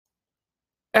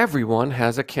Everyone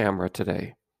has a camera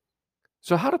today.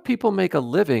 So, how do people make a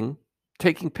living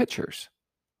taking pictures?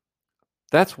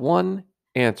 That's one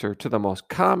answer to the most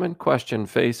common question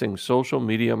facing social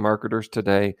media marketers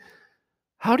today.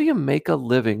 How do you make a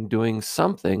living doing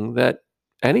something that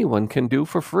anyone can do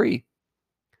for free?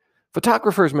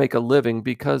 Photographers make a living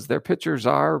because their pictures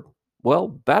are, well,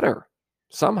 better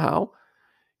somehow.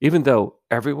 Even though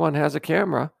everyone has a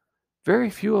camera,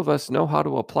 very few of us know how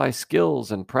to apply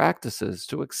skills and practices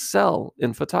to excel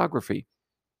in photography.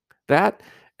 That,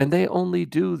 and they only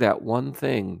do that one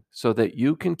thing so that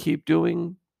you can keep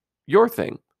doing your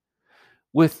thing.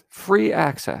 With free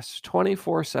access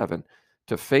 24/7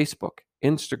 to Facebook,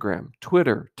 Instagram,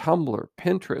 Twitter, Tumblr,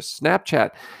 Pinterest, Snapchat,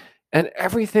 and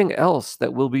everything else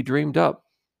that will be dreamed up,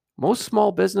 most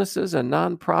small businesses and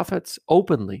nonprofits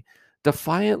openly,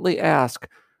 defiantly ask,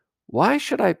 why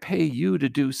should I pay you to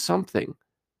do something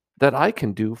that I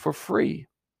can do for free?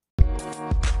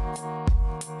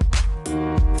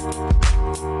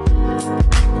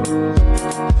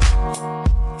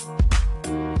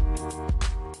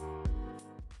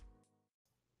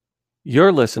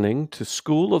 You're listening to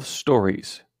School of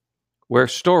Stories, where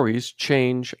stories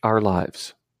change our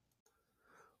lives.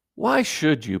 Why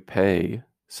should you pay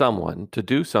someone to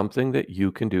do something that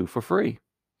you can do for free?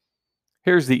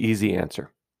 Here's the easy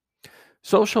answer.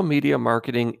 Social media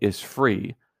marketing is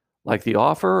free, like the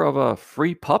offer of a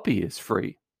free puppy is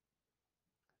free.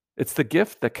 It's the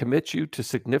gift that commits you to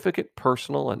significant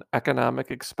personal and economic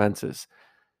expenses,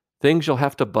 things you'll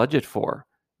have to budget for,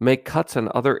 make cuts in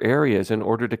other areas in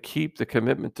order to keep the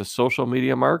commitment to social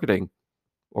media marketing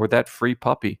or that free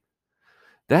puppy.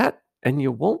 That, and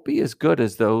you won't be as good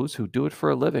as those who do it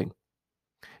for a living.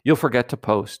 You'll forget to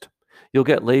post. You'll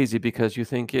get lazy because you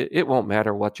think it won't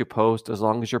matter what you post as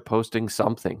long as you're posting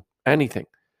something, anything.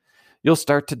 You'll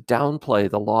start to downplay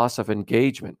the loss of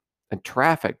engagement and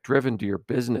traffic driven to your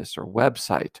business or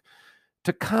website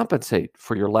to compensate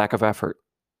for your lack of effort.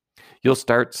 You'll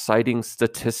start citing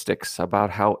statistics about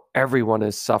how everyone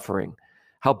is suffering,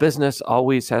 how business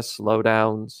always has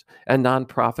slowdowns, and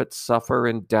nonprofits suffer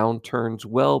in downturns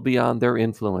well beyond their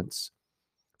influence.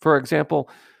 For example,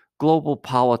 global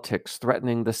politics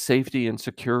threatening the safety and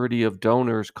security of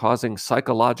donors, causing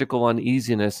psychological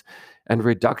uneasiness and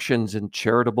reductions in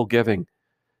charitable giving.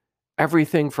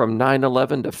 Everything from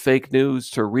 9/11 to fake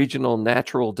news to regional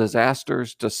natural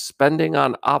disasters to spending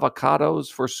on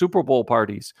avocados for Super Bowl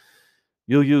parties.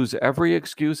 You'll use every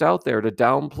excuse out there to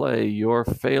downplay your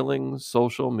failing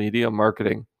social media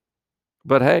marketing.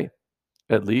 But hey,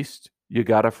 at least you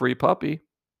got a free puppy.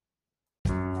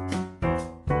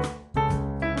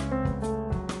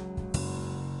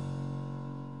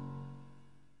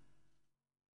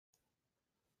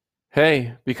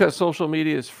 Hey, because social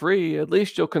media is free, at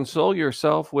least you'll console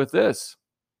yourself with this.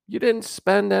 You didn't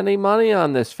spend any money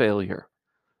on this failure.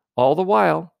 All the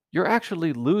while, you're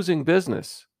actually losing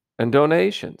business and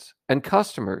donations and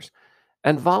customers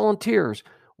and volunteers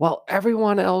while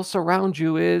everyone else around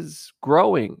you is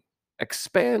growing,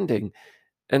 expanding,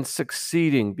 and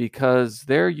succeeding because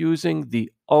they're using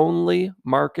the only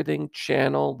marketing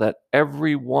channel that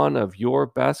every one of your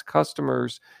best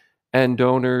customers and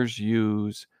donors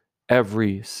use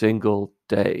every single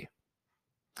day.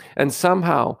 And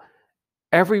somehow,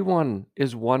 everyone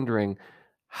is wondering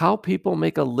how people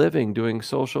make a living doing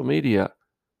social media.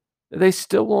 They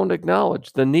still won't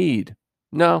acknowledge the need,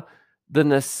 no, the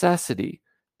necessity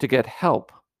to get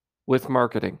help with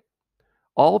marketing.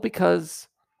 All because,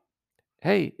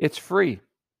 hey, it's free.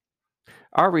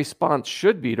 Our response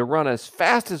should be to run as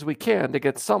fast as we can to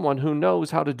get someone who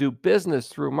knows how to do business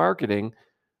through marketing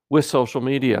with social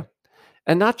media.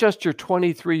 And not just your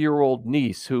 23-year-old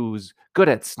niece who's good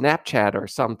at Snapchat or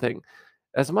something.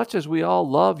 As much as we all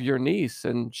love your niece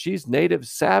and she's native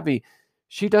savvy,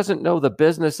 she doesn't know the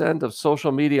business end of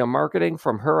social media marketing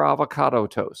from her avocado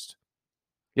toast.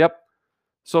 Yep,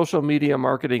 social media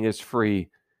marketing is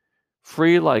free.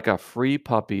 Free like a free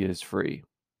puppy is free.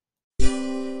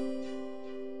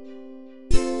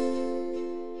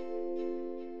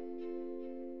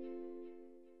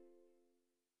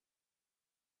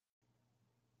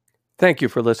 Thank you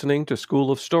for listening to School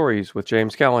of Stories with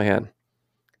James Callahan.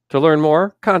 To learn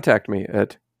more, contact me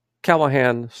at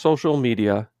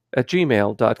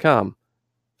callahansocialmedia@gmail.com.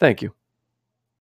 Thank you.